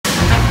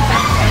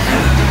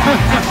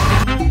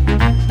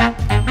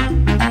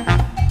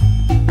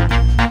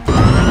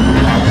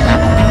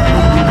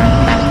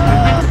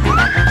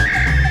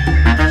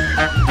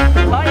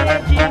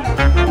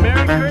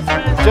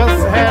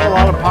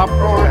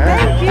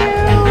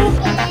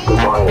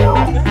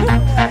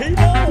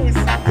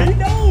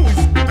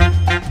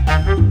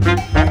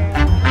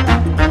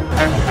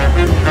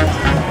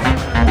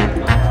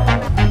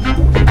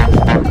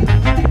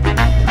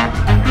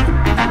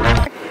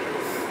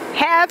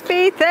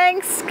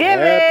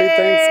Thanksgiving! Happy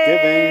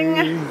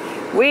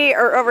Thanksgiving! We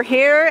are over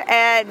here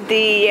at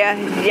the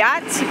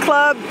Yacht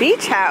Club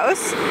Beach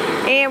House,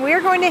 and we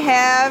are going to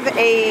have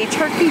a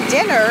turkey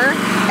dinner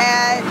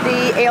at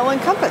the Ale and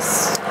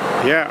Compass.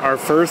 Yeah, our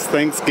first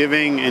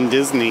Thanksgiving in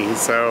Disney,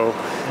 so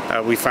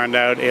we found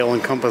out Ale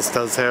and Compass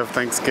does have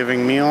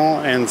Thanksgiving meal,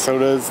 and so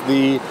does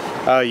the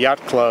Yacht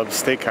Club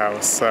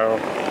Steakhouse. So.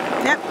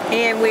 Yep,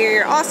 and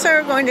we're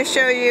also going to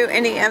show you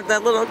any of the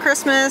little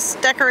Christmas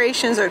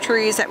decorations or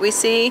trees that we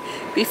see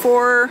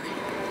before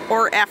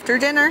or after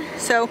dinner.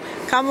 So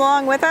come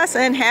along with us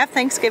and have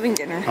Thanksgiving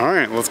dinner. All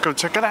right, let's go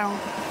check it out.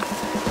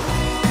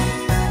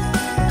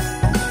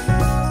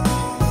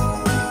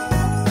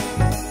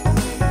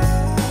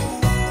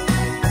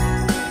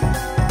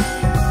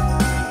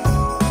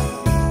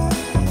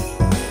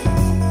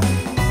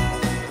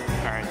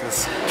 All right,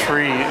 this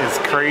tree is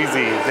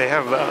crazy. They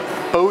have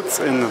boats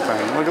in the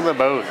thing. Look at the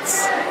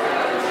boats.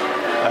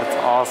 That's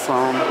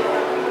awesome.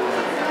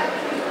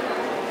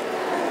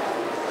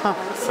 Huh,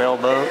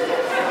 sailboat.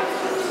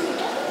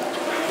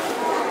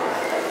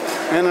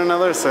 And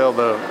another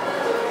sailboat.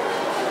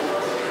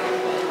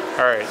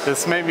 Alright,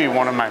 this may be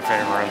one of my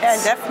favorites. Yeah,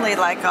 I definitely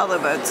like all the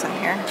boats in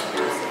here.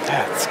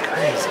 That's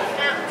crazy.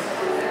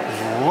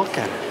 Look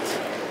at it.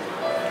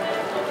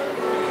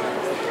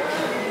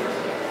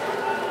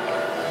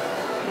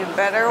 You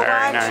better Very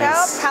watch nice.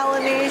 out,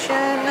 Polynesian.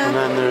 And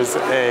then there's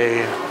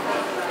a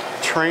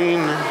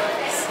train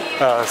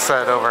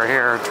set over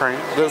here.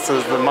 This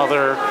is the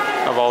mother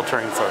of all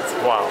train sets.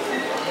 Wow.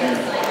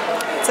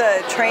 It's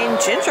a train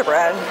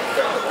gingerbread.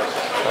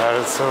 That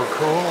is so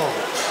cool.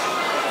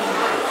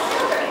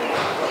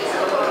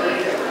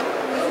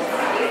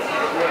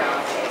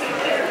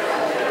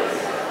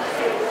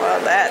 Well,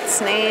 that's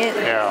neat.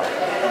 Yeah.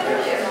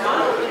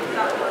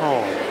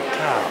 Oh,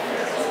 cow.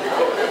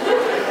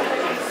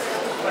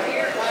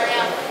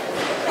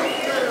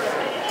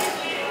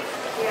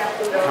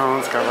 Oh,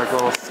 it's got like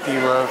little ski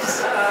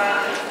lifts.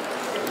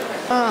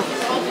 Huh.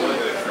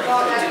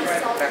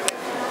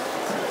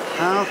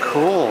 How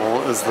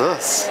cool is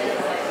this?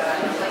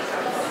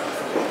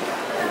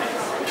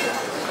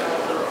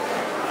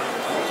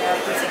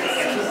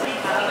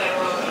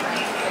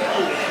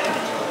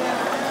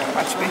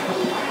 Watch me.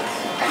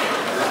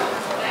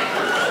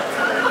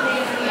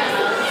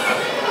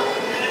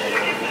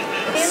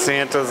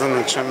 Santa's in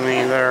the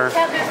chimney there.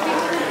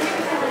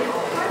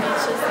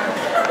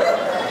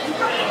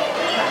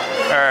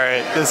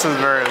 Alright, this is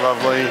very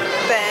lovely.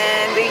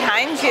 Then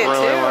behind you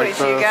Really too like is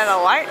you this. got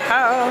a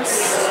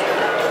lighthouse.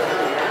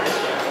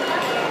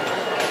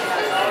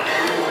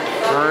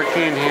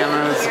 Hurricane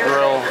Hannah's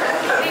Grill.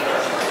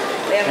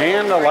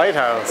 And a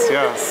lighthouse,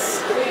 yes.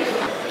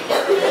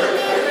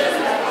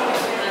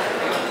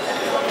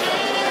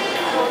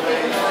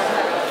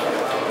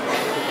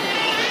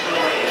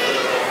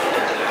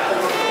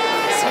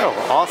 So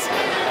awesome.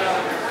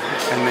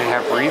 And they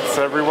have wreaths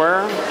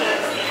everywhere.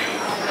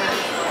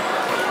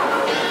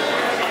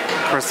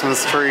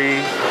 Christmas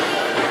tree.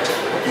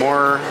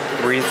 More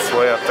wreaths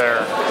way up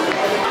there.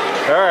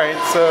 Alright,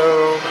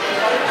 so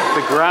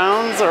the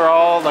grounds are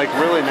all like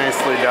really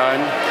nicely done.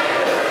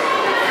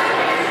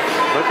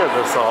 Look at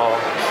this all.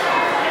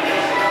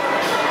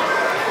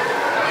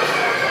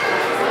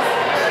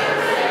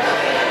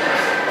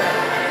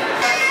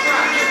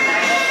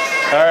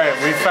 Alright,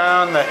 we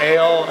found the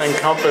Ale and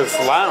Compass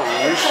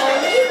Lounge.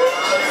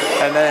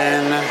 And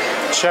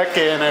then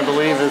check-in, I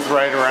believe, is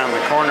right around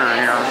the corner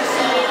here.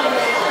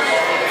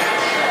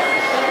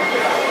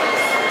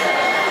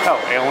 Oh,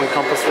 Ale and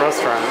Compass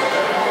Restaurant.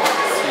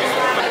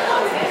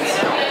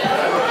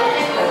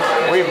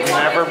 We've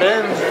never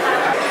been.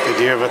 They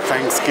do have a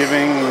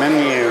Thanksgiving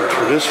menu.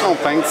 Traditional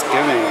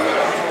Thanksgiving.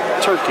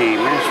 Turkey,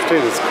 mashed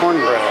potatoes,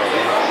 cornbread,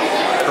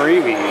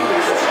 gravy.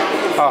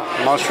 Oh,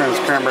 mushrooms,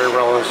 cranberry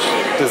relish,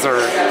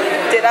 dessert.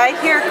 Did I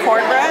hear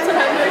cornbread?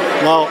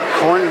 Well,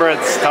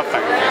 cornbread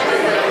stuffing.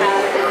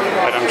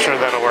 But I'm sure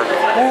that'll work.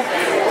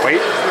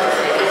 Wait.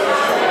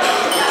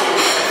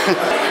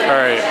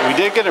 Alright, we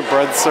did get a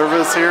bread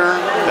service here.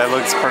 That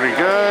looks pretty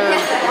good.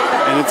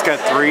 And it's got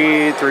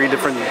three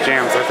different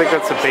jams. I think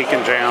that's a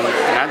bacon jam.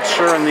 Not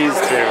sure on these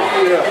two,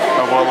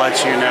 but we'll let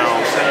you know.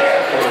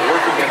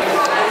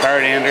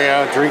 Alright,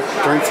 Andrea,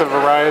 drinks have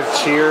arrived.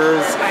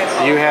 Cheers.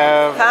 You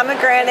have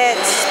Pomegranate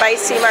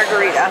spicy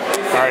margarita.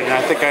 Alright, and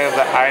I think I have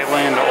the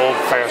Island Old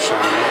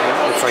Fashioned.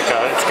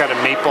 It's got a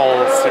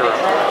maple syrup.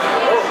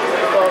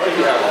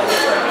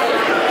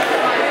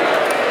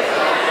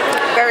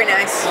 Very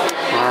nice.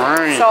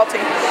 Alright. Salty.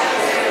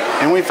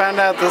 And we found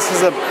out this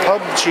is a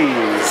pub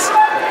cheese.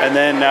 And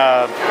then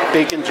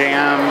bacon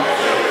jam.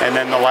 And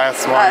then the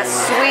last one.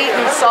 Sweet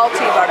and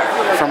salty butter.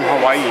 From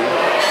Hawaii.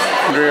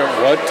 Andrea,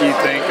 what do you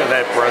think of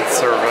that bread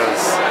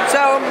service?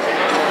 So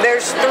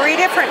there's 3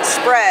 different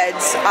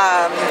spreads.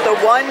 The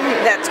one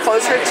that's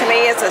closer to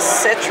me is a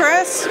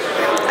citrus.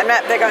 I'm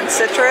not big on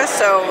citrus,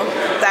 so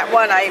that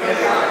one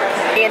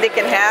Andy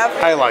can have.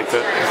 I liked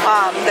it.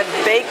 The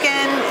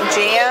bacon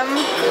jam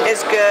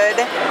is good,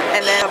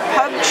 and then the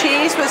pub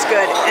cheese was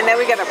good. And then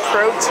we got a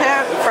pro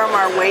tip from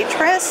our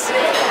waitress.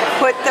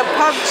 put the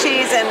pub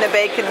cheese and the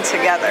bacon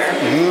together.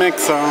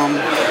 Mix them.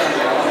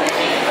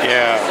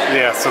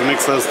 Yeah, so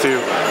mix those two.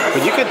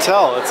 But you could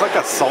tell it's like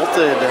a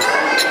salted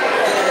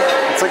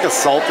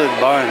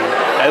bun.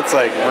 It's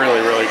like really,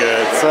 really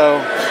good.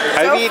 So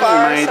I've eaten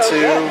mine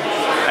too.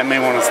 I may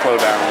want to slow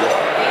down.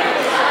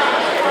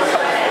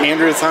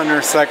 Andrew's on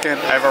her second.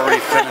 I've already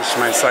finished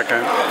my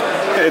second.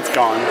 It's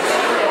gone.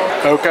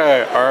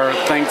 Okay, our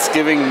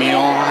Thanksgiving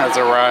meal has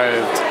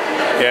arrived.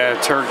 Yeah,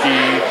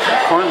 turkey,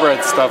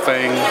 cornbread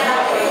stuffing,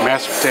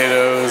 mashed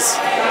potatoes.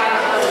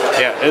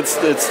 Yeah, it's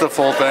the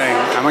full thing.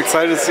 I'm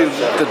excited to see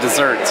the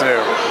dessert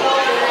too.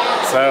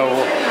 So,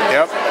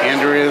 yep,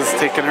 Andrea's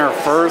taking her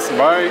first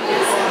bite.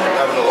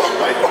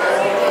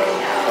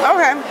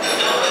 Okay.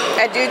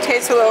 I do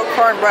taste a little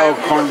cornbread. Oh,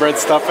 cornbread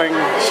stuffing?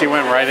 She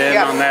went right in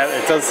on that.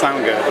 It does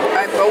sound good. All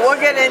right, but we'll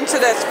get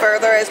into this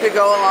further as we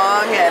go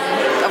along, and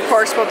of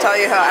course we'll tell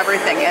you how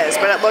everything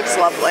is, but it looks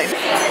lovely.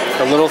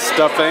 A little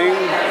stuffing,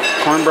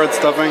 cornbread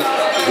stuffing.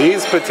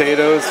 These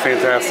potatoes,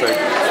 fantastic.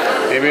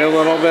 Maybe a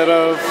little bit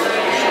of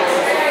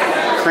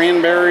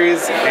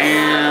cranberries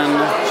and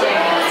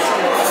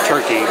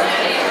turkey.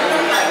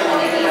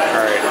 All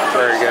right,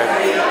 very good.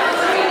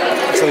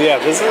 So yeah,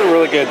 this is a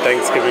really good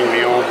Thanksgiving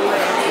meal.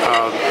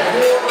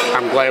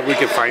 I'm glad we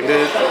could find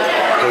it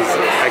because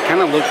I kind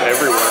of looked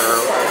everywhere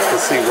to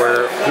see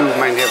who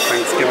might have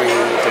Thanksgiving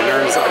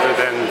dinners other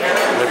than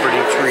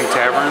Liberty Tree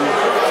Tavern.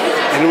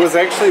 And it was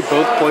actually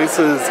both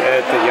places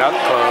at the Yacht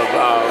Club,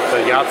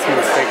 the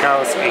Yachtsman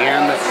Steakhouse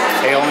and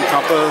Ale and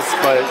Compass,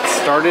 but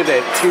started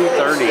at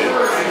 2:30.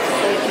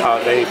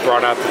 They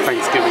brought out the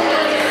Thanksgiving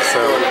menu,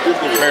 so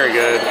very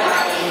good.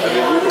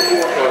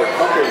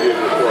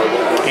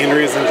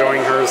 Andrea's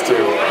enjoying hers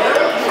too.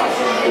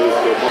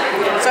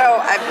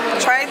 So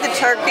I've tried the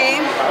turkey.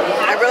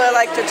 I really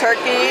like the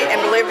turkey, and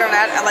believe it or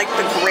not, I like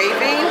the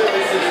gravy,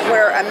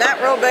 where I'm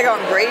not real big on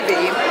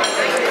gravy.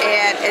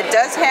 And it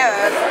does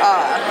have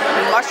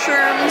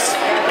mushrooms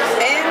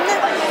in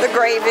the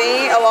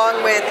gravy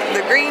along with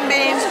the green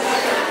beans.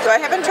 So I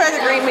haven't tried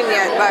the green bean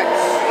yet, but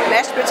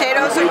mashed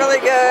potatoes are really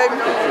good.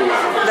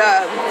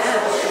 The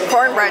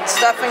cornbread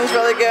stuffing's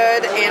really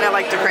good, and I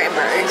like the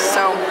cranberries.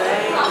 So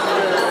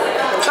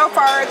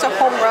far it's a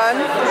home run.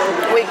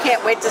 We can't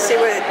wait to see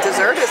what the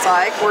dessert is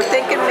like. We're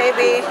thinking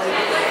maybe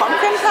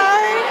pumpkin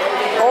pie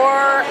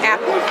or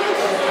apple.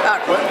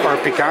 Or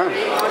pecan.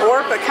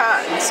 Or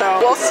pecan. So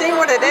we'll see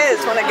what it is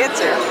when it gets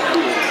here.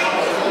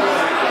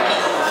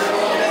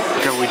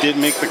 Okay, we did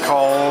make the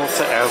call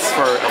to ask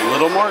for a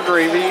little more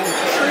gravy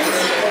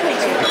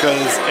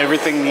because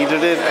everything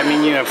needed it. I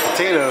mean, you know,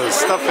 potatoes,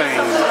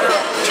 stuffing,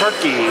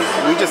 turkey.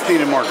 We just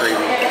needed more gravy.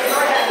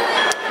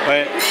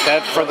 But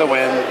that for the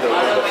win.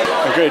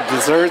 Okay,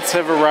 desserts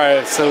have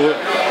arrived. So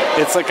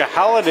it's like a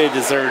holiday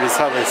dessert is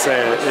how they say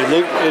it.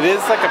 It is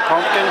like a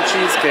pumpkin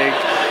cheesecake.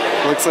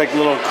 Looks like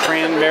little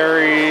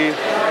cranberry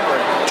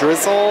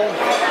drizzle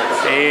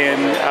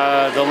and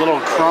the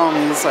little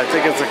crumbs. I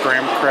think it's a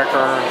graham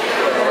cracker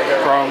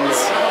crumbs.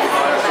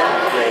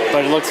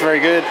 But it looks very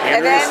good.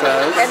 And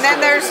then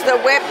there's the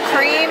whipped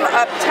cream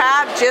up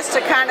top just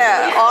to kind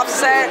of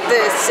offset the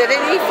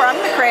acidity from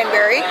the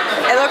cranberry.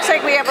 It looks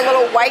like we have a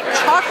little white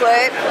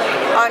chocolate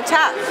on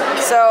top.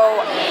 So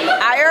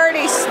I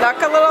already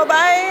snuck a little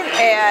bite,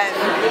 and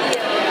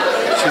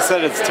she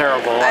said it's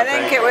terrible. I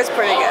think it was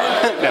pretty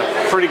good. No,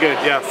 pretty good,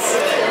 yes.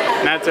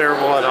 Not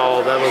terrible at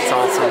all. That looks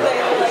awesome.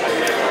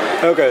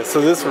 Okay, so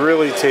this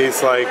really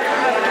tastes like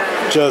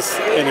just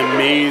an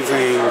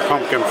amazing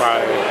pumpkin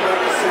pie.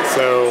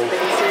 So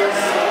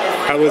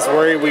I was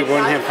worried we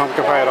wouldn't have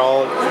pumpkin pie at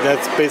all.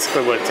 That's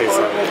basically what it tastes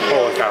like.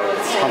 Holy cow,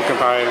 it's pumpkin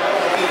pie.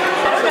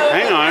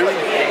 Hang on.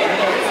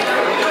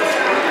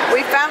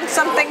 We found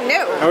something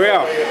new. Oh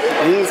yeah,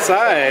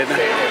 inside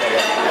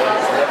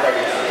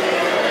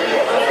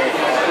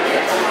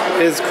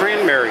is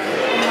cranberry.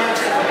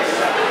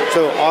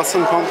 So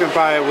awesome pumpkin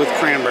pie with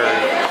cranberry.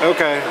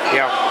 Okay,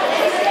 yeah.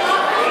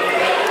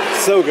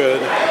 So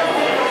good.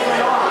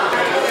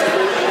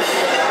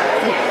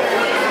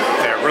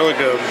 Yeah, really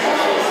good.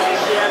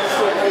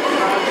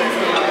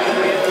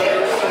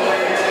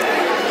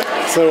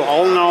 So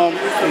all in all,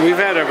 we've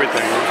had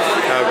everything.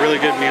 A really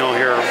good meal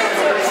here.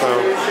 So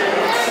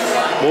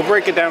we'll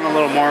break it down a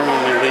little more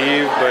when we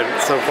leave,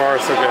 but so far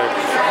so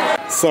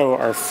good. So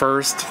our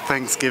first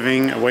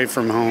Thanksgiving away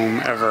from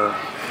home ever.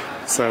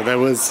 So that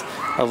was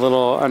a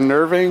little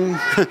unnerving,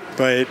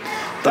 but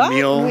the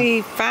meal.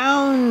 We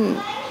found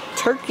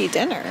turkey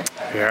dinner.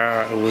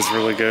 Yeah, it was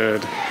really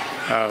good.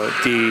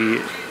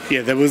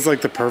 That was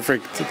like the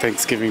perfect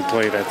Thanksgiving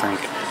plate, I think.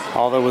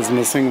 All that was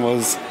missing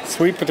was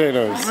sweet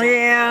potatoes.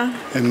 Yeah.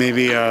 And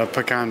maybe a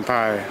pecan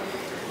pie.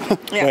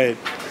 Yeah. But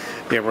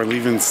yeah, we're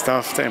leaving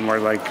stuffed and we're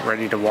like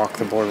ready to walk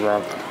the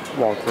boardwalk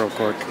real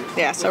quick.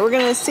 Yeah, so we're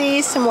gonna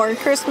see some more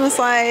Christmas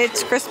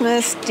lights,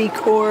 Christmas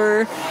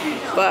decor,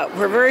 but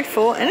we're very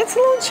full and it's a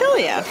little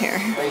chilly out here.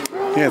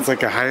 Yeah, it's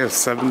like a high of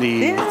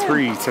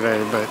 73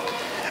 today, but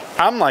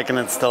I'm liking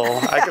it still.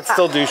 I could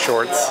still do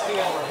shorts.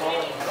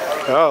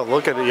 Oh,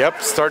 look at it.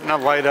 Yep, starting to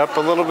light up a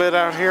little bit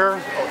out here.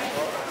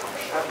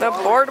 The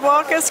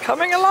boardwalk is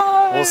coming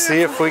along. We'll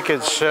see if we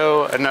could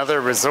show another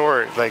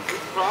resort, like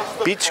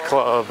Beach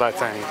Club, I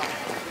think.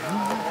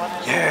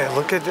 Yeah,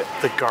 look at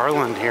the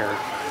garland here.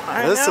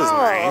 This is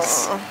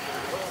nice.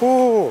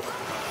 Ooh.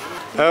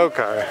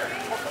 Okay.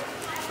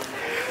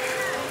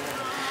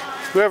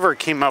 Whoever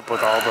came up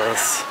with all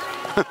this,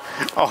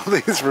 all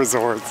these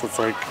resorts, it's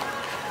like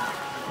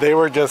they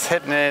were just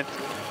hitting it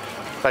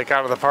like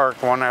out of the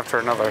park one after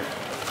another.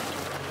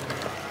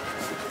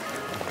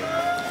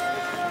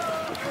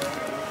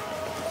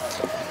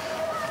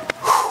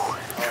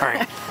 All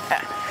right.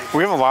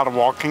 We have a lot of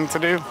walking to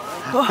do.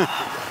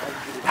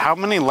 How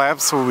many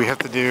laps will we have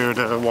to do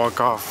to walk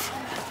off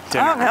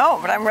dinner? I don't know,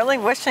 but I'm really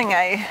wishing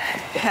I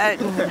had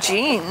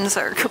jeans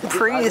or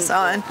capris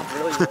on.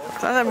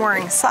 But I'm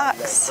wearing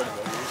socks.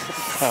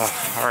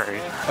 All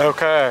right.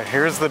 Okay,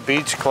 here's the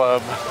Beach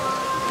Club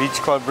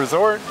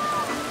Resort.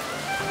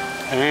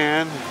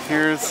 And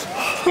here's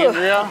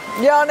Andrea.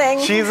 Yawning.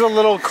 She's a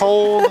little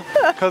cold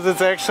because it's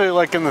actually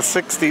like in the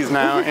 60s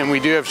now, and we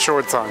do have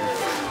shorts on.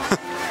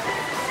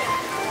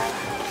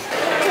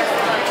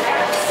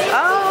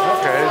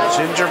 Okay,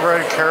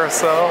 gingerbread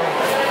carousel.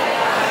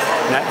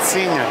 Not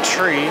seeing a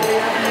tree.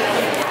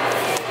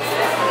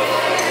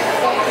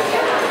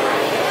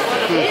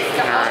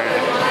 Alright,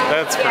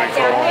 that's pretty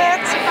cool.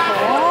 That's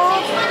cool.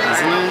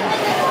 Isn't it?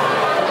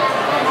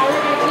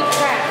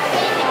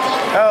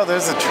 Oh,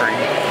 there's a tree.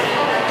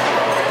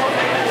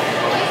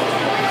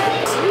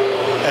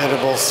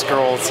 Edible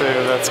scroll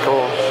too, that's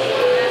cool.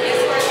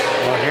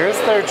 Well, here's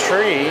their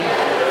tree.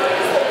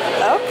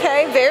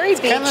 Okay, very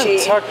beachy. Kind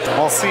of tucked.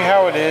 We'll see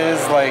how it is,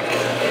 like.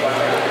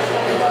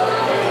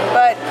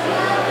 But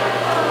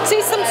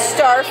see some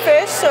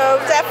starfish, so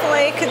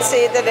definitely could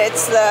see that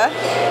it's the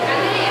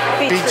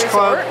beach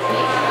Club. resort.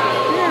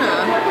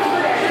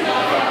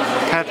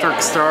 Yeah.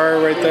 Patrick Star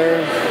right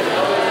there.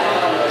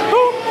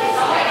 Who?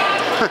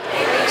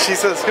 She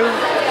says who?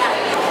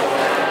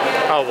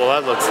 Oh, well,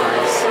 that looks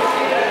nice.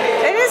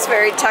 It is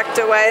very tucked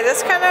away.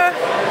 This kind of...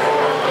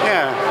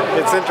 Yeah,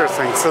 it's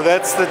interesting. So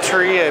that's the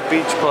tree at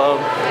Beach Club.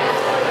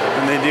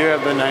 And they do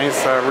have the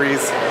nice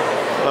wreath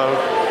logo.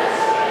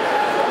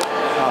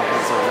 Oh,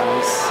 those are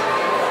nice.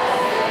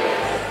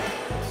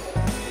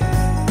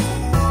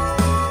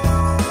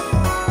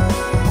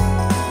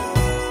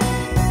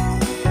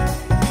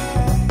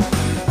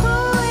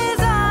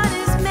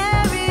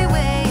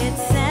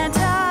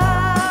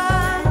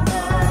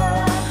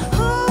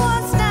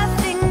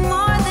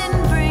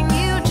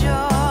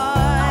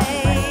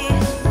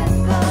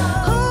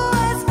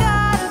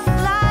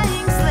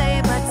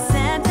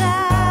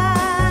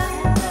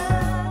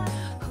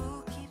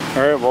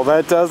 All right, well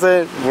that does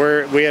it.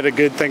 We had a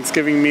good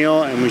Thanksgiving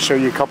meal and we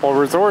showed you a couple of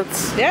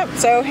resorts. Yep,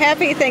 so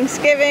happy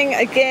Thanksgiving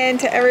again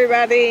to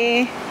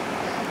everybody.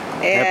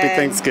 And happy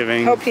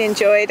Thanksgiving. Hope you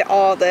enjoyed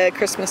all the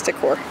Christmas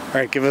decor. All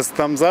right, give us a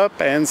thumbs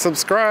up and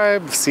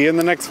subscribe. See you in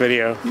the next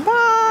video.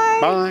 Bye.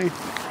 Bye.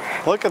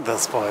 Look at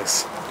this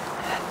place.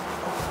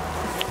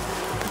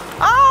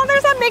 Oh,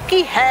 there's a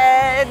Mickey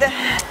head.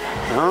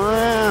 Oh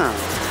yeah.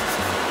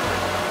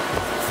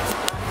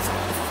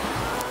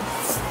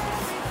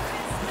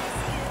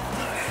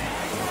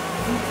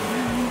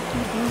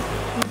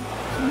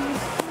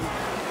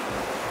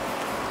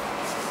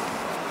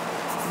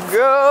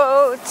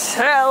 Go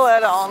tell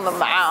it on the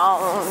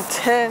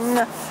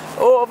mountain,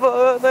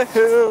 over the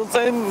hills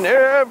and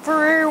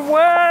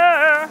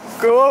everywhere.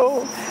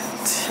 Go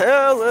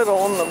tell it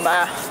on the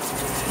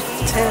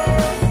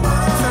mountain.